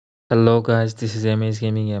Hello guys, this is MH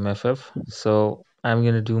Gaming MFF. So I'm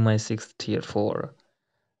gonna do my 6th tier 4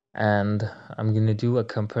 and I'm gonna do a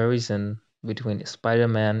comparison between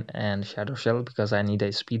Spider-Man and Shadow Shell because I need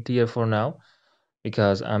a speed tier for now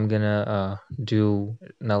because I'm gonna do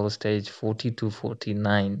null stage 40 to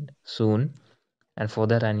 49 soon, and for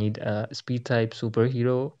that I need a speed type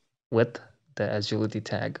superhero with the agility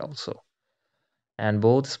tag also, and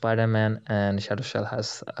both Spider-Man and Shadow Shell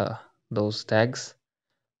has those tags.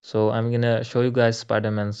 So I'm gonna show you guys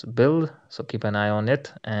Spider-Man's build, so keep an eye on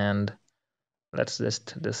it and let's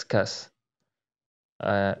just discuss.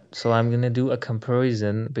 So I'm gonna do a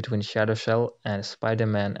comparison between Shadow Shell and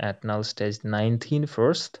Spider-Man at null stage 19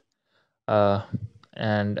 first.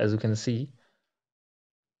 And as you can see,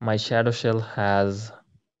 my Shadow Shell has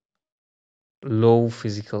low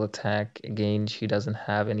physical attack. Again, she doesn't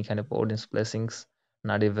have any kind of Odin's blessings,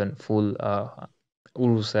 not even full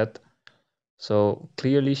Uru set. So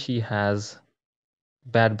clearly she has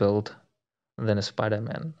bad build than a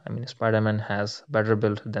Spider-Man. I mean, Spider-Man has better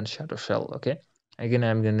build than Shadow Shell, okay? Again,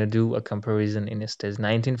 I'm gonna do a comparison in stage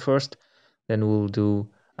 19 first, then we'll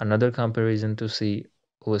do another comparison to see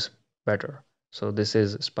who is better. So this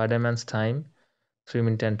is Spider-Man's time, 3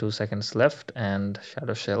 minutes and 2 seconds left, and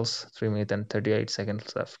Shadow Shell's 3 minutes and 38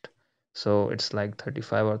 seconds left. So it's like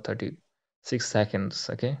 35 or 36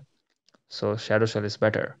 seconds, okay? So Shadow Shell is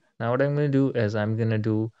better. Now what I'm gonna do is I'm gonna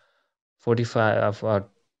do 45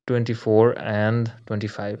 24 and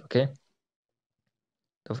 25, okay?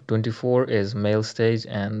 So 24 is male stage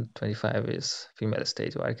and 25 is female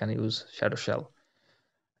stage, so I can use Shadow Shell.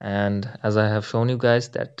 And as I have shown you guys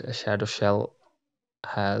that Shadow Shell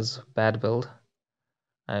has bad build,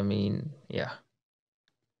 I mean, yeah.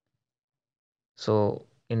 So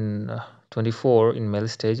in 24 in male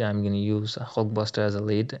stage, I'm going to use Hulkbuster as a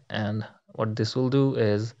lead, and what this will do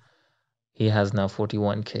is he has now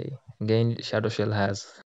 41k. Again, Shadow Shell has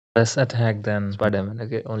less attack than Spider-Man,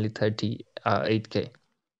 okay, only 38k.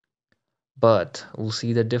 But we'll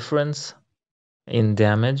see the difference in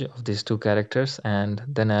damage of these two characters, and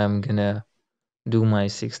then I'm gonna do my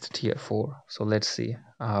 6th tier 4. So let's see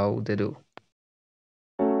how they do.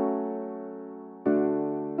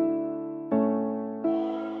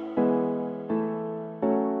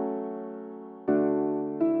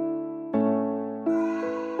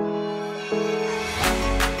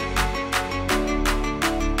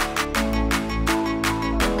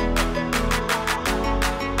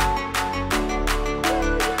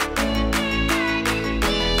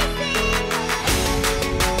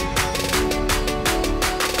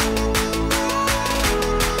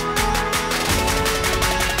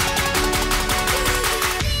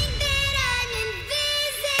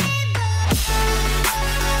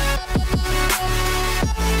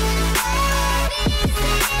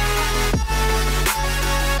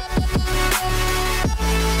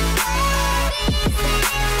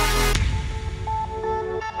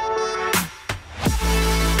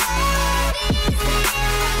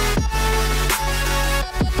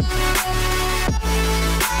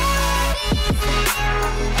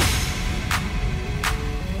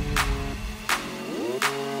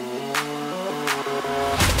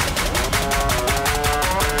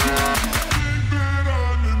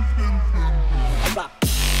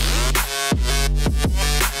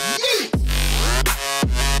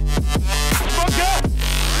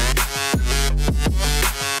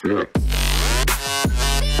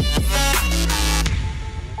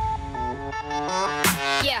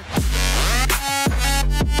 Yeah.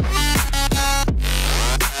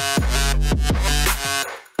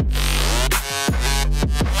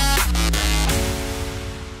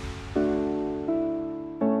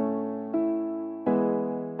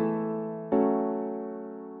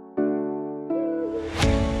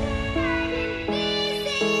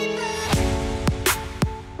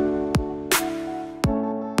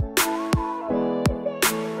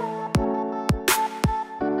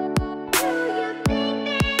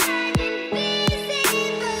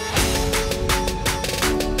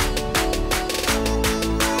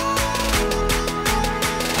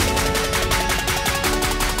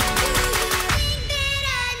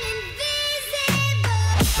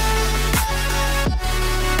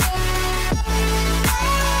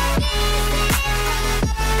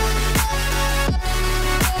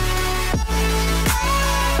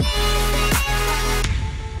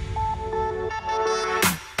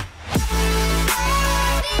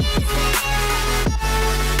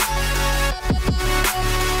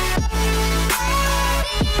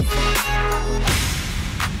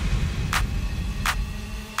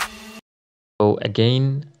 So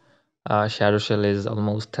again, Shadow Shell is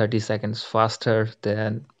almost 30 seconds faster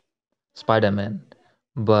than Spider-Man,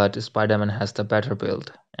 but Spider-Man has the better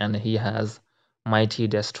build, and he has Mighty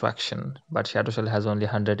Destruction, but Shadow Shell has only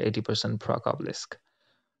 180% proc obelisk.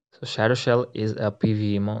 So Shadow Shell is a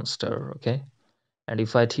PvE monster, okay? And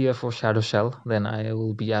if I tier for Shadow Shell, then I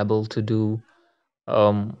will be able to do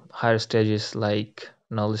higher stages like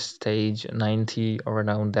null stage 90 or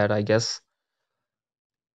around that, I guess.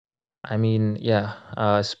 I mean,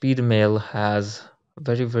 yeah, speed mail has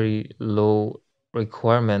very low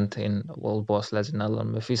requirement in World Boss Legend Null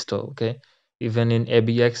and Mephisto, okay? Even in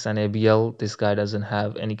ABX and ABL, this guy doesn't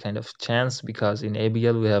have any kind of chance because in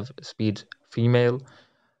ABL we have speed female,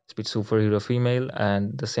 speed superhero female,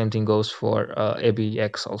 and the same thing goes for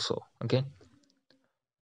ABX also, okay?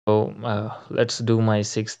 So let's do my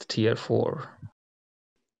 6th tier 4.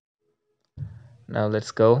 Now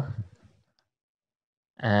let's go.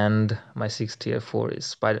 And my 6th tier 4 is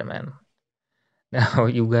Spider-Man. Now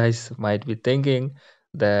you guys might be thinking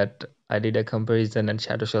that I did a comparison and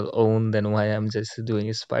Shadow Shell own, then why I'm just doing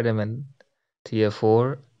a Spider-Man tier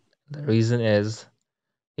 4. The reason is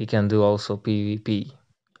he can do also PvP,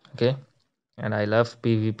 okay? And I love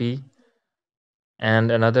PvP.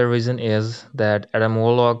 And another reason is that Adam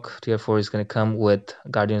Warlock tier 4 is going to come with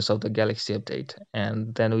Guardians of the Galaxy update,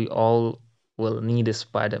 and then we all will need a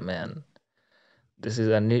Spider-Man. This is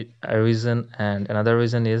a reason, and another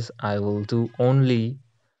reason is I will do only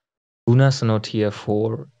Luna Snow tier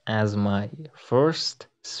 4 as my first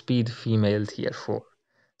speed female tier 4.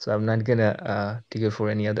 So I'm not gonna tier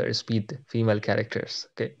for any other speed female characters.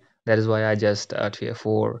 Okay, that is why I just tier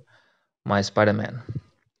 4 my Spider-Man.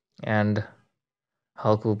 And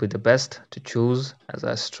Hulk will be the best to choose as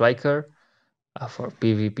a striker for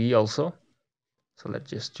PvP also. So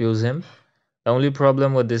let's just choose him. The only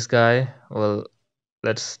problem with this guy, well,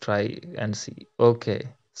 let's try and see. Okay,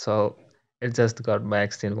 so it just got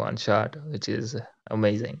maxed in one shot, which is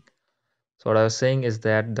amazing. So what I was saying is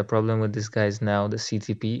that the problem with this guy is now the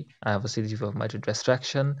CTP. I have a CTP of Mighty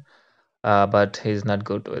Distraction, but he's not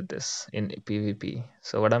good with this in PvP.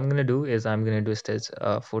 So what I'm gonna do is I'm gonna do stage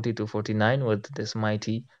 40 to 49 with this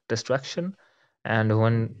Mighty Distraction, and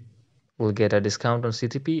when we'll get a discount on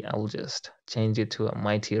CTP, I will just change it to a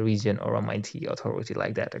Mighty Region or a Mighty Authority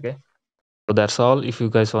like that. Okay. So that's all. If you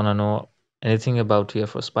guys want to know anything about tier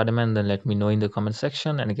for Spider-Man, then let me know in the comment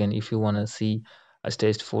section. And again, if you want to see a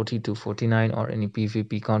stage 40 to 49 or any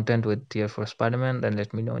PvP content with tier for Spider-Man, then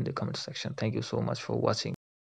let me know in the comment section. Thank you so much for watching.